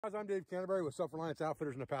Guys, I'm Dave Canterbury with Self-Reliance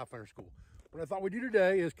Outfitters and the Pathfinder School. What I thought we'd do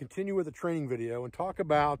today is continue with a training video and talk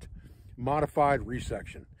about modified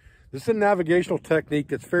resection. This is a navigational technique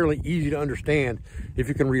that's fairly easy to understand if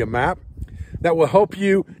you can read a map that will help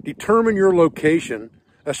you determine your location,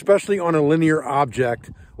 especially on a linear object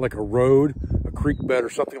like a road, a creek bed, or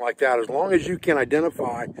something like that. As long as you can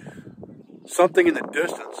identify something in the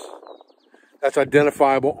distance that's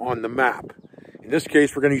identifiable on the map. In this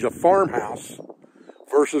case, we're going to use a farmhouse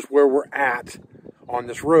versus where we're at on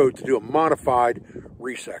this road to do a modified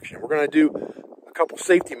resection. We're going to do a couple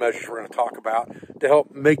safety measures we're going to talk about to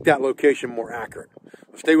help make that location more accurate.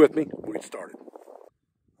 So stay with me, we'll get started.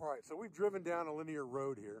 All right, so we've driven down a linear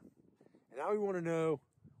road here, and now we want to know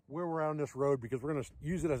where we're at on this road because we're going to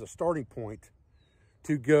use it as a starting point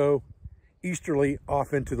to go easterly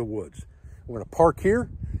off into the woods. We're going to park here,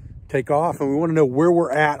 take off, and we want to know where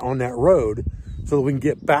we're at on that road so that we can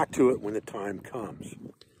get back to it when the time comes.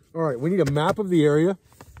 All right, we need a map of the area.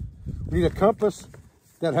 We need a compass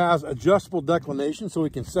that has adjustable declination so we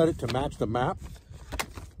can set it to match the map.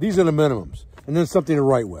 These are the minimums, and then something to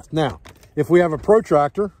write with. Now, if we have a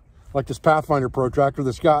protractor, like this Pathfinder protractor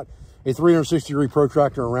that's got a 360-degree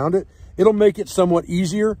protractor around it, it'll make it somewhat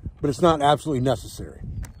easier, but it's not absolutely necessary.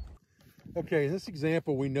 Okay, in this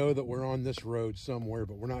example, we know that we're on this road somewhere,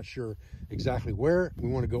 but we're not sure exactly where. We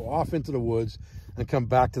want to go off into the woods and come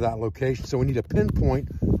back to that location. So we need to pinpoint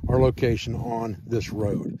our location on this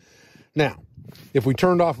road. Now, if we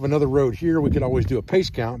turned off of another road here, we could always do a pace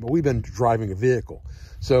count, but we've been driving a vehicle.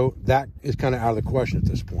 So that is kind of out of the question at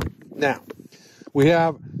this point. Now, we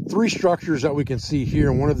have three structures that we can see here,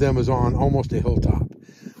 and one of them is on almost a hilltop.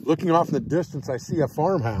 Looking off in the distance, I see a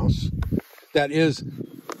farmhouse that is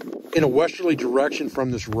in a westerly direction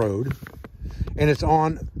from this road, and it's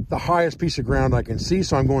on the highest piece of ground I can see,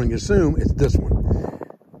 so I'm going to assume it's this one.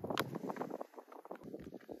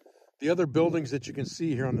 The other buildings that you can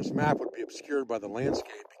see here on this map would be obscured by the landscape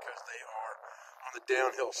because they are on the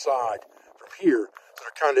downhill side from here, so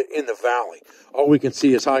they're kind of in the valley. All we can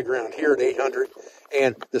see is high ground here at 800,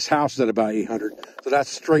 and this house is at about 800, so that's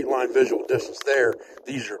straight line visual distance there.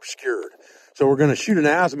 These are obscured. So we're going to shoot an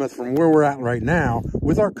azimuth from where we're at right now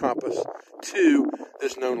with our compass to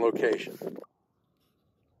this known location.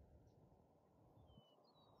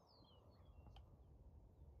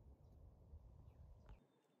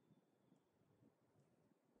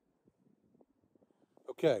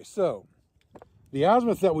 Okay, so the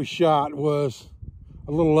azimuth that we shot was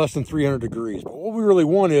a little less than 300 degrees, but what we really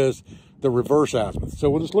want is the reverse azimuth. So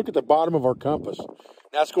we'll just look at the bottom of our compass.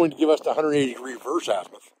 That's going to give us the 180-degree reverse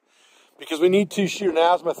azimuth, because we need to shoot an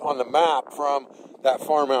azimuth on the map from that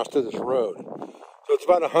farmhouse to this road. So it's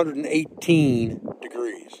about 118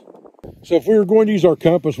 degrees. So if we were going to use our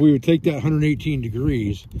compass, we would take that 118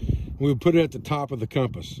 degrees, and we would put it at the top of the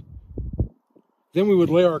compass. Then we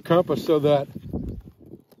would lay our compass so that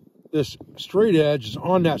this straight edge is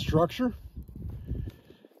on that structure,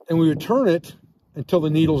 and we would turn it until the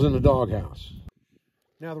needle's in the doghouse.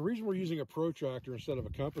 Now, the reason we're using a protractor instead of a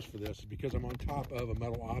compass for this is because I'm on top of a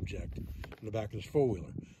metal object in the back of this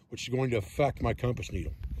four-wheeler, which is going to affect my compass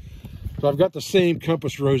needle. So I've got the same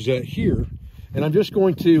compass rosette here, and I'm just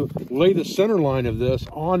going to lay the center line of this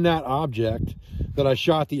on that object that I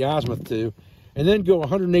shot the azimuth to, and then go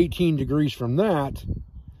 118 degrees from that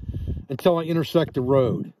until I intersect the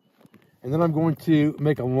road. And then I'm going to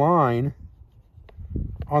make a line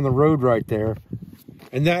on the road right there,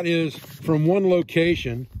 and that is from one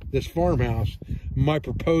location, this farmhouse, my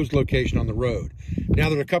proposed location on the road. Now,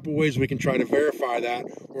 there's a couple ways we can try to verify that,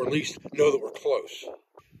 or at least know that we're close.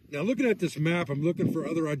 Now, looking at this map, I'm looking for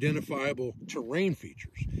other identifiable terrain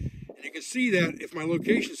features. And you can see that if my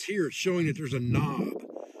location's here, it's showing that there's a knob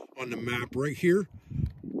on the map right here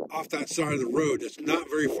off that side of the road that's not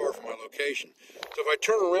very far from my location. So if I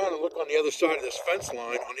turn around and look on the other side of this fence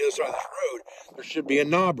line, on the other side of this road, there should be a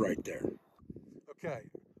knob right there. Okay,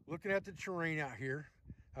 looking at the terrain out here,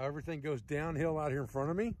 how everything goes downhill out here in front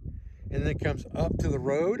of me, and then it comes up to the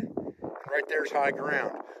road, and right there's high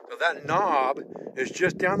ground. So that knob is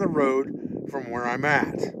just down the road from where I'm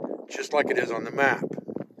at, just like it is on the map.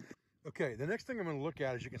 Okay, the next thing I'm going to look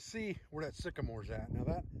at is you can see where that sycamore's at. Now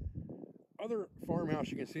that other farmhouse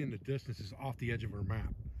you can see in the distance is off the edge of our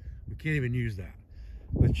map. We can't even use that.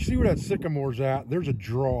 But you see where that sycamore's at? There's a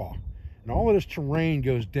draw. And all of this terrain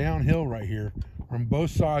goes downhill right here from both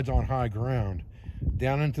sides on high ground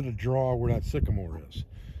down into the draw where that sycamore is.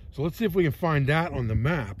 So let's see if we can find that on the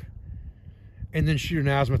map and then shoot an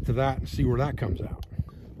azimuth to that and see where that comes out.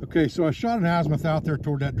 Okay, so I shot an azimuth out there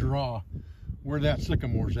toward that draw where that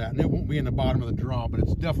sycamore's at, and it won't be in the bottom of the draw, but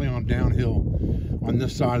it's definitely on downhill on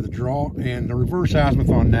this side of the draw, and the reverse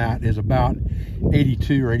azimuth on that is about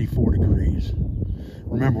 82 or 84 degrees.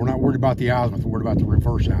 Remember, we're not worried about the azimuth, we're worried about the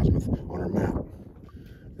reverse azimuth on our map.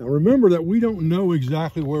 Now remember that we don't know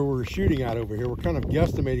exactly where we're shooting at over here. We're kind of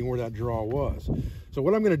guesstimating where that draw was. So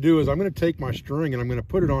what I'm going to do is I'm going to take my string and I'm going to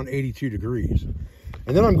put it on 82 degrees.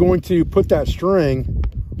 And then I'm going to put that string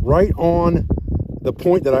right on the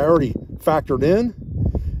point that I already factored in.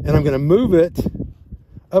 And I'm going to move it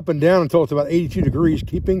up and down until it's about 82 degrees,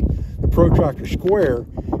 keeping the protractor square,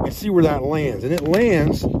 and see where that lands. And it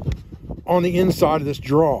lands on the inside of this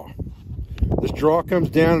draw. This draw comes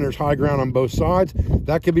down and there's high ground on both sides.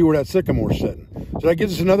 That could be where that sycamore's sitting. So that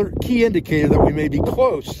gives us another key indicator that we may be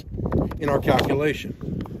close in our calculation.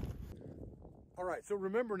 All right, so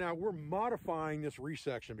remember now we're modifying this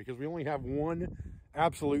resection because we only have one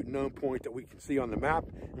absolute known point that we can see on the map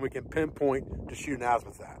and we can pinpoint to shoot an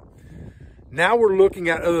azimuth at. Now we're looking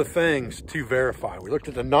at other things to verify. We looked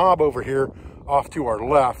at the knob over here off to our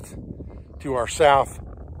left, to our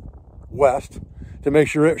southwest, to make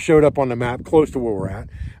sure it showed up on the map close to where we're at.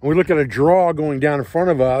 And we looked at a draw going down in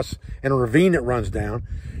front of us and a ravine that runs down.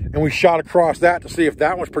 And we shot across that to see if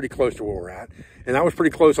that was pretty close to where we're at. And that was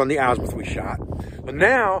pretty close on the azimuth we shot. But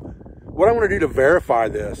now, what I want to do to verify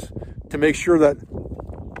this, to make sure that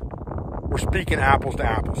we're speaking apples to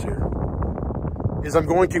apples here, is I'm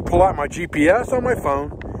going to pull out my GPS on my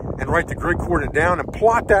phone and write the grid coordinate down and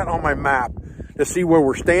plot that on my map to see where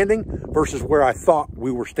we're standing versus where I thought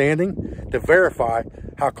we were standing, to verify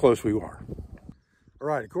how close we are. All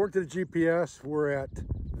right, according to the GPS, we're at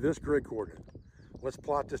this grid coordinate. Let's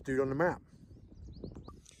plot this dude on the map.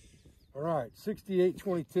 All right,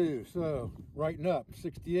 6822. So, writing up,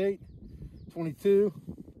 6822.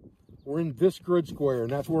 We're in this grid square,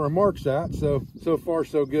 and that's where our mark's at. So far,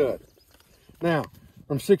 so good. Now,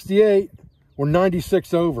 from 68, we're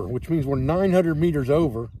 96 over, which means we're 900 meters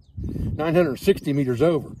over, 960 meters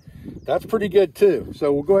over. That's pretty good too.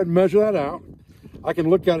 So we'll go ahead and measure that out. I can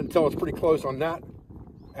look at it until it's pretty close on that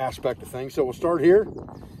aspect of things. So we'll start here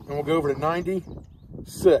and we'll go over to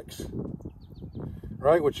 96,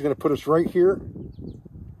 right? Which is going to put us right here.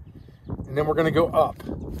 And then we're going to go up,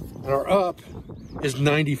 and our up is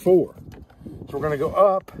 94. So we're going to go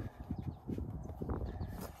up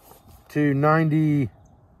to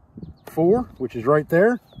 94, which is right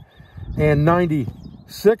there, and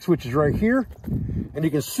 96, which is right here. And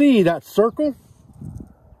you can see that circle.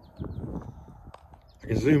 I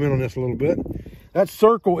can zoom in on this a little bit. That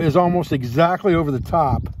circle is almost exactly over the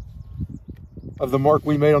top of the mark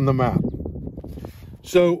we made on the map.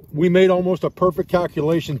 So we made almost a perfect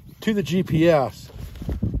calculation to the GPS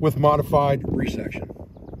with modified resection.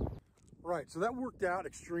 Right, so that worked out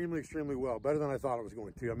extremely well, better than I thought it was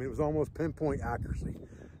going to. I mean, it was almost pinpoint accuracy.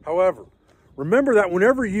 However, remember that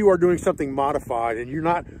whenever you are doing something modified and you're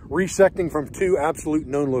not resecting from two absolute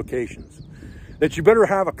known locations, that you better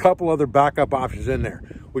have a couple other backup options in there.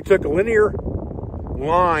 We took a linear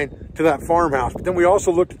line to that farmhouse, but then we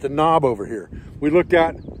also looked at the knob over here. We looked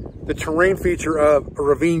at the terrain feature of a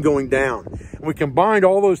ravine going down. And we combined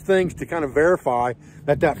all those things to kind of verify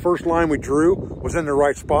that that first line we drew was in the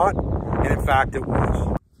right spot, and in fact it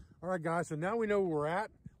was. All right guys, so now we know where we're at,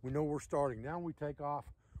 we know where we're starting. Now when we take off,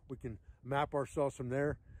 we can map ourselves from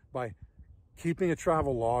there by keeping a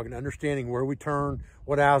travel log and understanding where we turn,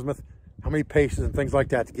 what azimuth, how many paces and things like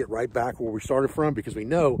that to get right back where we started from, because we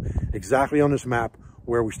know exactly on this map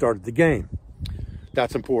where we started the game.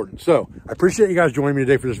 That's important. So I appreciate you guys joining me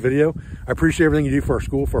today for this video. I appreciate everything you do for our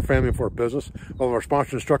school, for our family, and for our business. All of our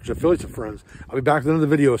sponsors, instructors, affiliates, and friends. I'll be back with another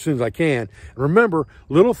video as soon as I can. And remember,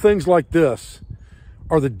 little things like this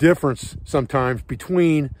are the difference sometimes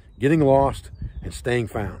between getting lost and staying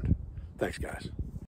found. Thanks, guys.